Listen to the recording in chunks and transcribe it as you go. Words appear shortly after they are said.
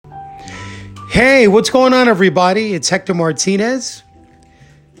Hey, what's going on, everybody? It's Hector Martinez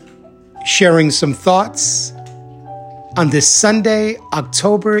sharing some thoughts on this Sunday,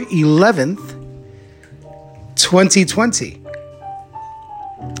 October 11th, 2020.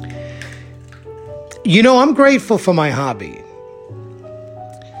 You know, I'm grateful for my hobby.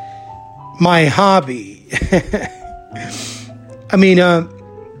 My hobby.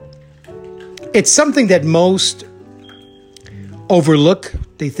 It's something that most overlook.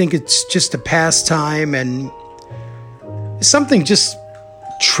 They think it's just a pastime and something just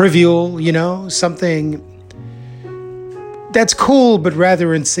trivial, something that's cool but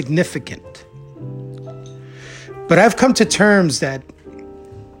rather insignificant. But I've come to terms that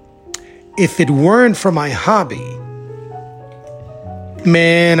if it weren't for my hobby,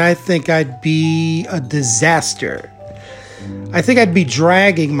 man, I think I'd be a disaster. I think I'd be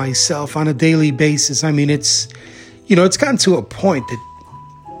dragging myself on a daily basis. It's gotten to a point that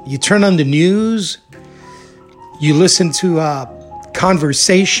you turn on the news, you listen to a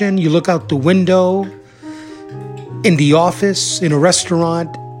conversation, you look out the window, in the office, in a restaurant,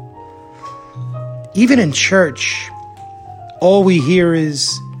 even in church, all we hear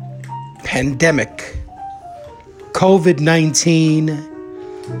is pandemic,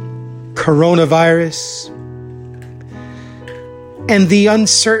 COVID-19, coronavirus, and the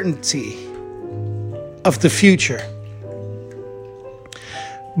uncertainty of the future.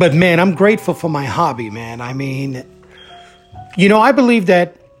 But man, I'm grateful for my hobby, man. I believe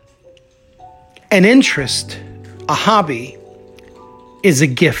that an interest, a hobby, is a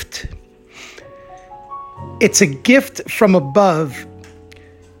gift. It's a gift from above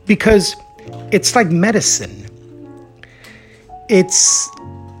because it's like medicine. It's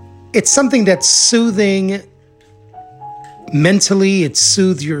something that's soothing mentally. It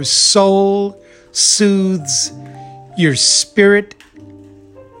soothes your soul, soothes your spirit.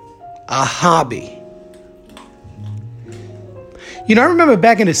 A hobby. I remember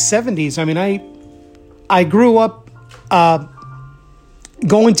back in the 70s, I grew up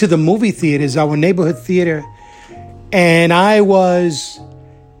going to the movie theaters, our neighborhood theater, and I was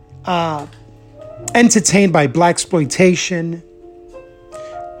entertained by blaxploitation,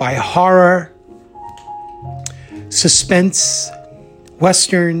 by horror, suspense,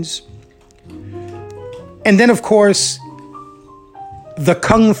 westerns, and then, of course, the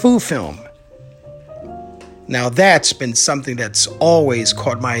Kung Fu film. Now that's been something that's always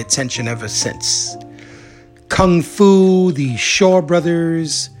caught my attention ever since. Kung Fu, the Shaw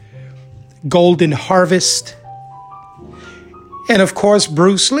Brothers, Golden Harvest, and of course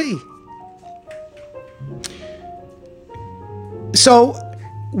Bruce Lee. So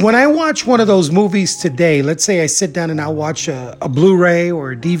when I watch one of those movies today, let's say I sit down and I watch a Blu-ray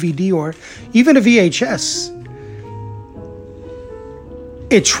or a DVD or even a VHS,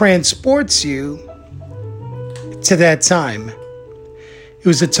 it transports you to that time. It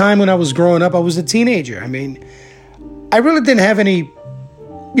was a time when I was growing up. I was a teenager. I really didn't have any,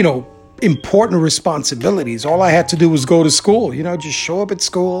 important responsibilities. All I had to do was go to school, just show up at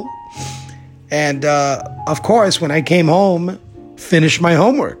school. And, of course, when I came home, finish my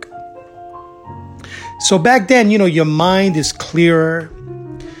homework. So back then, your mind is clearer.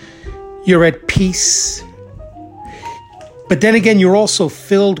 You're at peace. But then again, you're also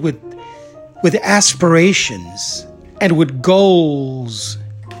filled with aspirations and with goals.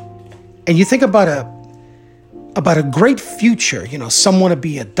 And you think about a great future. Some want to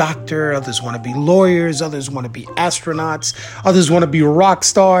be a doctor, others want to be lawyers, others want to be astronauts, others want to be rock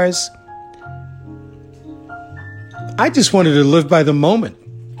stars. I just wanted to live by the moment.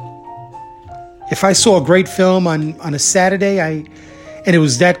 If I saw a great film on a Saturday, and it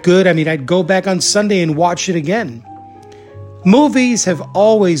was that good, I'd go back on Sunday and watch it again. Movies have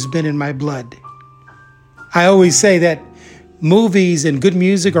always been in my blood. I always say that movies and good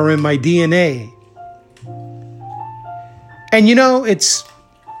music are in my DNA. And it's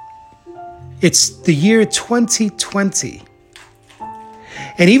the year 2020.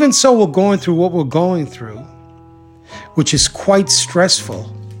 And even so, we're going through what we're going through, which is quite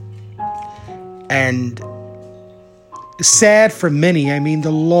stressful and sad for many. The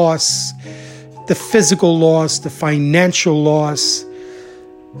loss, the physical loss, the financial loss.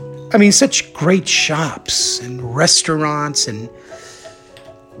 Such great shops and restaurants and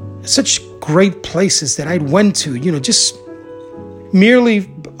such great places that I went to, just merely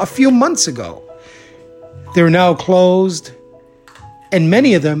a few months ago. They're now closed, and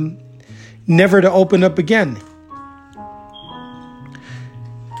many of them never to open up again.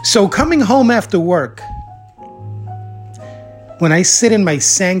 So coming home after work, when I sit in my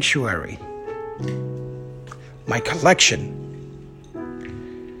sanctuary, my collection,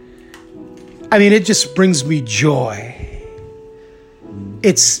 I mean, it just brings me joy.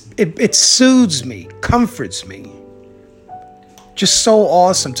 It soothes me, comforts me. Just so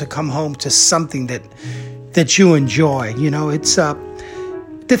awesome to come home to something that you enjoy. You know, it's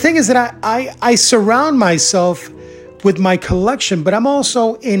the thing is that I surround myself with my collection, but I'm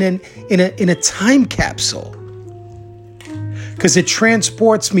also in a time capsule, because it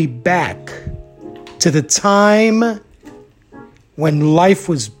transports me back to the time when life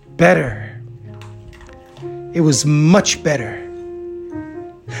was better. It was much better.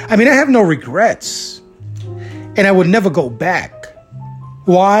 I mean, I have no regrets, and I would never go back.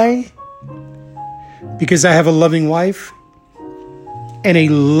 Why? Because I have a loving wife and a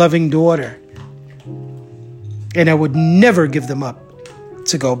loving daughter, and I would never give them up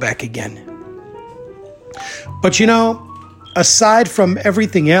to go back again. But you know, aside from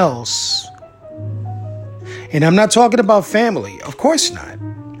everything else, and I'm not talking about family, of course not.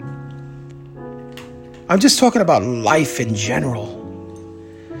 I'm just talking about life in general.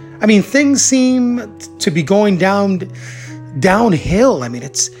 I mean, things seem to be going downhill. I mean,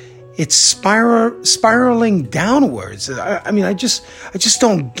 it's spiraling downwards. I mean, I just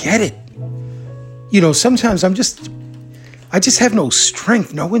don't get it. You know, sometimes I just have no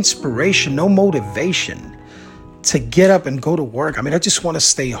strength, no inspiration, no motivation to get up and go to work. I mean, I just want to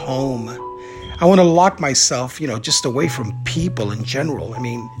stay home. I want to lock myself, you know, just away from people in general. I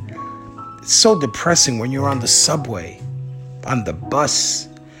mean, it's so depressing when you're on the subway, on the bus,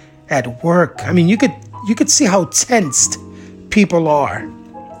 at work. I mean, you could see how tensed people are.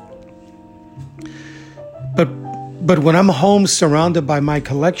 But when I'm home surrounded by my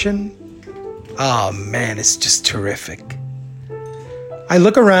collection, oh man, it's just terrific. I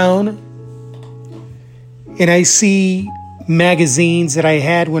look around and I see magazines that I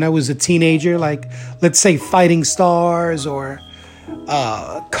had when I was a teenager, like, let's say, Fighting Stars or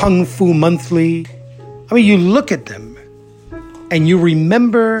Kung Fu Monthly. I mean, you look at them and you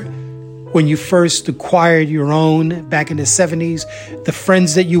remember when you first acquired your own back in the 70s, the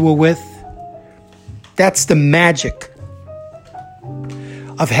friends that you were with. That's the magic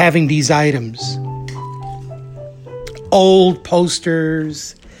of having these items. Old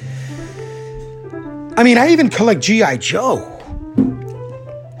posters. I mean, I even collect G.I. Joe.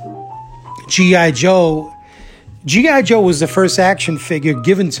 G.I. Joe. G.I. Joe was the first action figure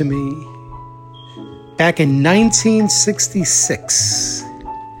given to me back in 1966.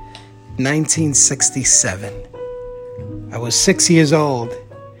 1967. I was 6 years old.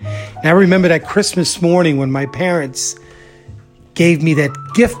 And I remember that Christmas morning when my parents gave me that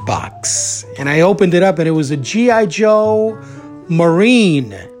gift box. And I opened it up and it was a G.I. Joe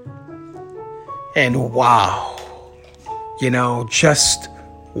Marine. And wow. You know, just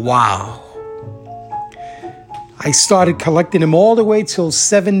wow. I started collecting them all the way till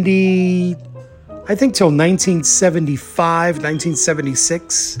 1975,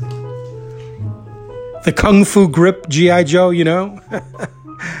 1976. The Kung Fu Grip G.I. Joe, you know.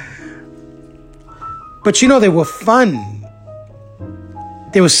 But you know, they were fun.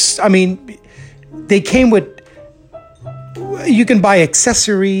 They came with, you can buy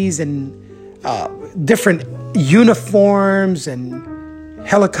accessories and different uniforms and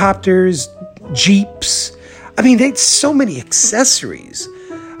helicopters, Jeeps. I mean, they had so many accessories.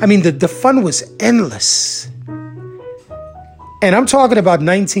 I mean, the fun was endless. And I'm talking about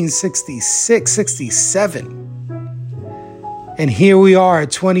 1966, 67. And here we are,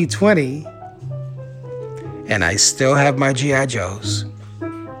 2020. And I still have my G.I. Joes.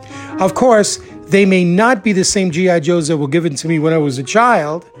 Of course, they may not be the same G.I. Joes that were given to me when I was a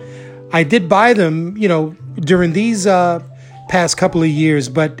child. I did buy them, you know, during these past couple of years,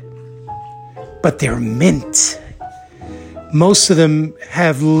 but they're mint. Most of them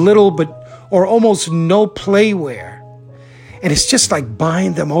have little or almost no playware. And it's just like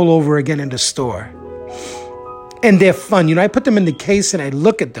buying them all over again in the store. And they're fun. You know, I put them in the case and I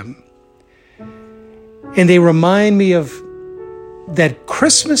look at them. And they remind me of that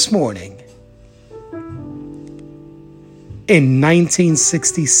Christmas morning in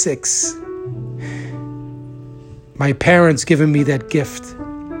 1966. My parents giving me that gift.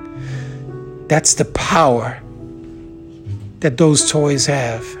 That's the power that those toys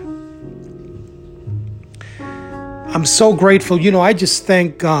have. I'm so grateful. You know, I just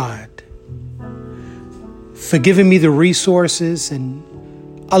thank God for giving me the resources and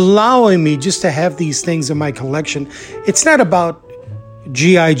allowing me just to have these things in my collection. It's not about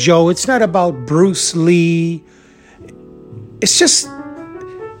G.I. Joe. It's not about Bruce Lee. It's just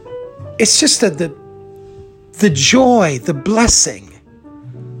the joy, the blessing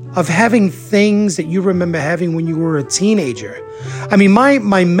of having things that you remember having when you were a teenager. I mean,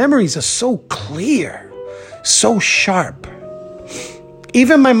 my memories are so clear, so sharp.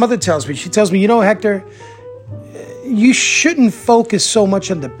 Even my mother tells me, you know, Hector, you shouldn't focus so much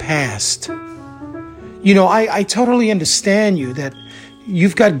on the past. You know, I totally understand you that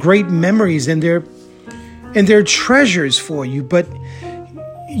you've got great memories and they're treasures for you, but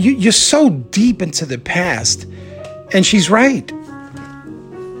you're so deep into the past. And she's right.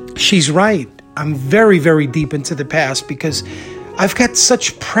 She's right. I'm very, very deep into the past because I've got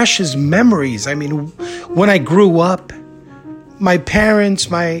such precious memories. I mean, when I grew up, my parents,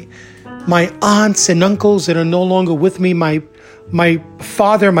 my aunts and uncles that are no longer with me, my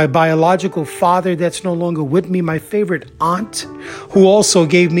father, my biological father that's no longer with me, my favorite aunt who also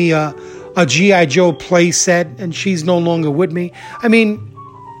gave me a G.I. Joe play set and she's no longer with me. I mean,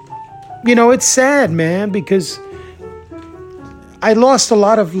 you know, it's sad, man, because I lost a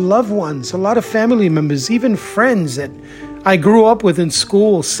lot of loved ones, a lot of family members, even friends that I grew up with in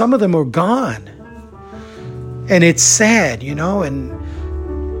school. Some of them are gone. And it's sad, you know, and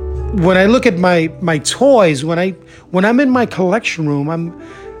when I look at my toys, when I'm in my collection room,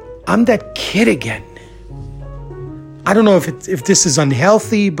 I'm that kid again. I don't know if this is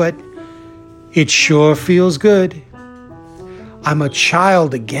unhealthy, but it sure feels good. I'm a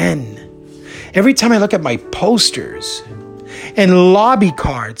child again. Every time I look at my posters and lobby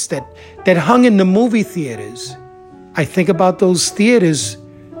cards that hung in the movie theaters, I think about those theaters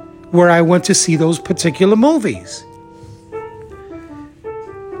where I went to see those particular movies.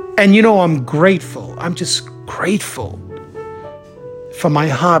 And you know, I'm grateful. I'm just grateful for my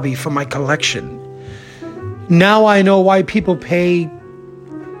hobby, for my collection. Now I know why people pay,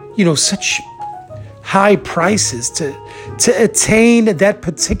 you know, such high prices to attain that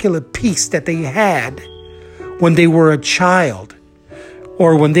particular piece that they had when they were a child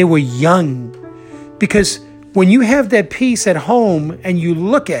or when they were young. Because when you have that piece at home and you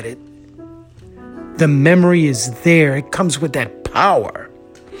look at it, the memory is there. It comes with that power.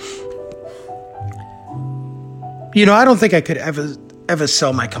 You know, I don't think I could ever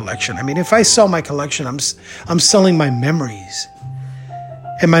sell my collection. I mean, if I sell my collection, I'm selling my memories.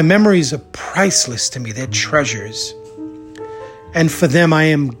 And my memories are priceless to me. They're treasures. And for them, I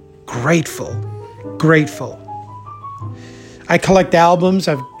am grateful. Grateful. I collect albums.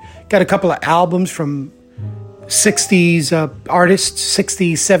 I've got a couple of albums from 60s artists,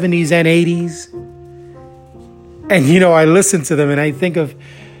 60s, 70s, and 80s. And, you know, I listen to them and I think of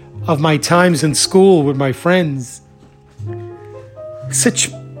my times in school with my friends. Such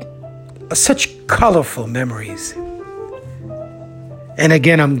colorful memories. And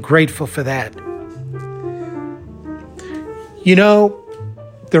again, I'm grateful for that. You know,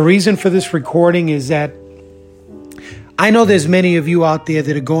 the reason for this recording is that I know there's many of you out there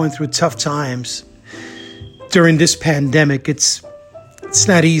that are going through tough times during this pandemic. It's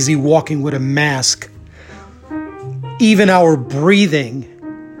not easy walking with a mask. Even our breathing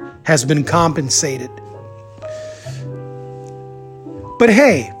has been compensated. But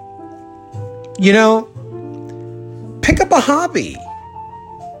hey, you know, pick up a hobby.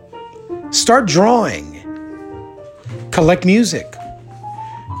 Start drawing. Collect music.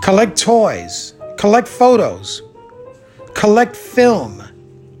 Collect toys. Collect photos. Collect film.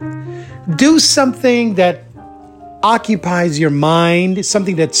 Do something that occupies your mind,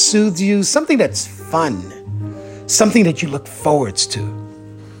 something that soothes you, something that's fun, something that you look forward to.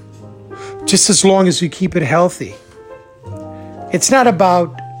 Just as long as you keep it healthy. It's not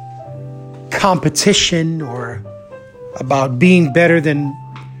about competition or about being better than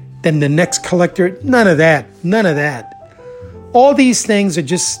the next collector. None of that. None of that. All these things are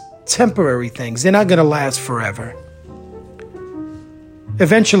just temporary things. They're not going to last forever.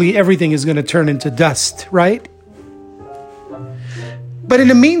 Eventually, everything is going to turn into dust, right? But in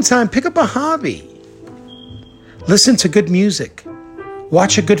the meantime, pick up a hobby. Listen to good music.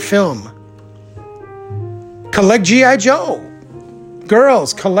 Watch a good film. Collect G.I. Joe.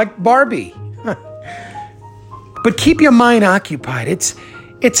 Girls, collect Barbie. But keep your mind occupied. It's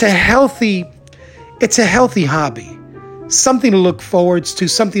a healthy hobby. Something to look forward to,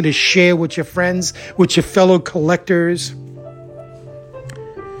 something to share with your friends, with your fellow collectors.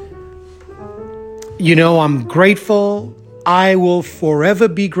 You know, I'm grateful. I will forever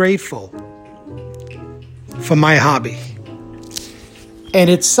be grateful for my hobby. And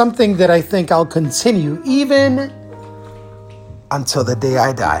it's something that I think I'll continue even until the day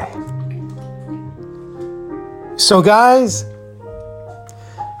I die. So guys,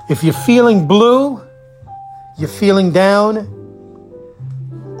 if you're feeling blue, you're feeling down,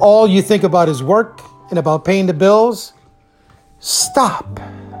 all you think about is work and about paying the bills, stop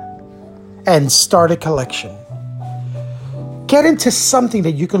and start a collection. Get into something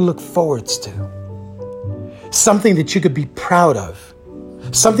that you can look forward to. Something that you could be proud of.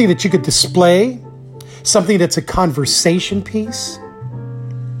 Something that you could display. Something that's a conversation piece.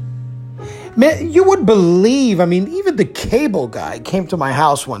 Man, you would believe, even the cable guy came to my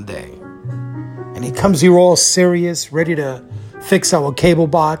house one day. And he comes here all serious, ready to fix our cable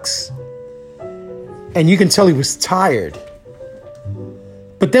box. And you can tell he was tired.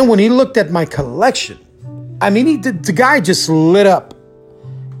 But then when he looked at my collection, the guy just lit up.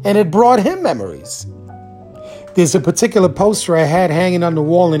 And it brought him memories. There's a particular poster I had hanging on the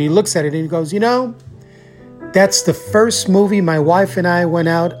wall, and he looks at it and he goes, that's the first movie my wife and I went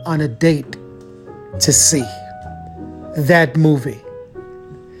out on a date to see. That movie.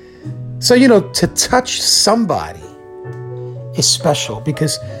 So, to touch somebody is special,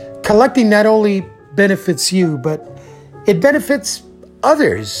 because collecting not only benefits you, but it benefits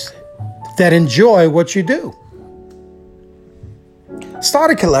others that enjoy what you do.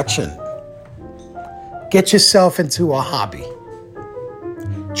 Start a collection. Get yourself into a hobby.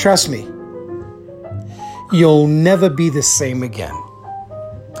 Trust me, you'll never be the same again.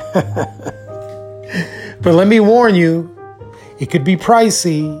 But let me warn you, it could be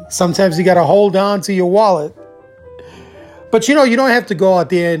pricey. Sometimes you got to hold on to your wallet. But you don't have to go out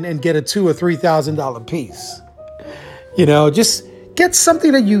there and get a $2,000 or $3,000 piece. Just get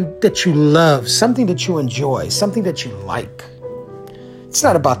something that you love, something that you enjoy, something that you like. It's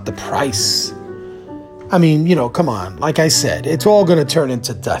not about the price. Come on. Like I said, it's all going to turn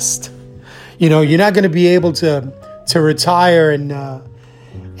into dust. You're not going to be able to retire and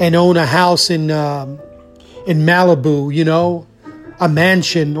own a house in Malibu, a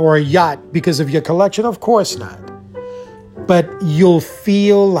mansion or a yacht because of your collection. Of course not. But you'll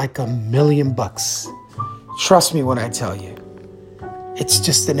feel like $1,000,000. Trust me when I tell you. It's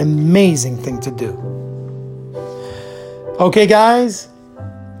just an amazing thing to do. Okay, guys.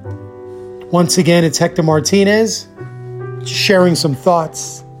 Once again, it's Hector Martinez, sharing some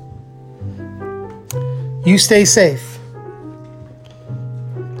thoughts. You stay safe.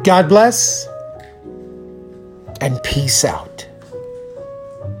 God bless, and peace out.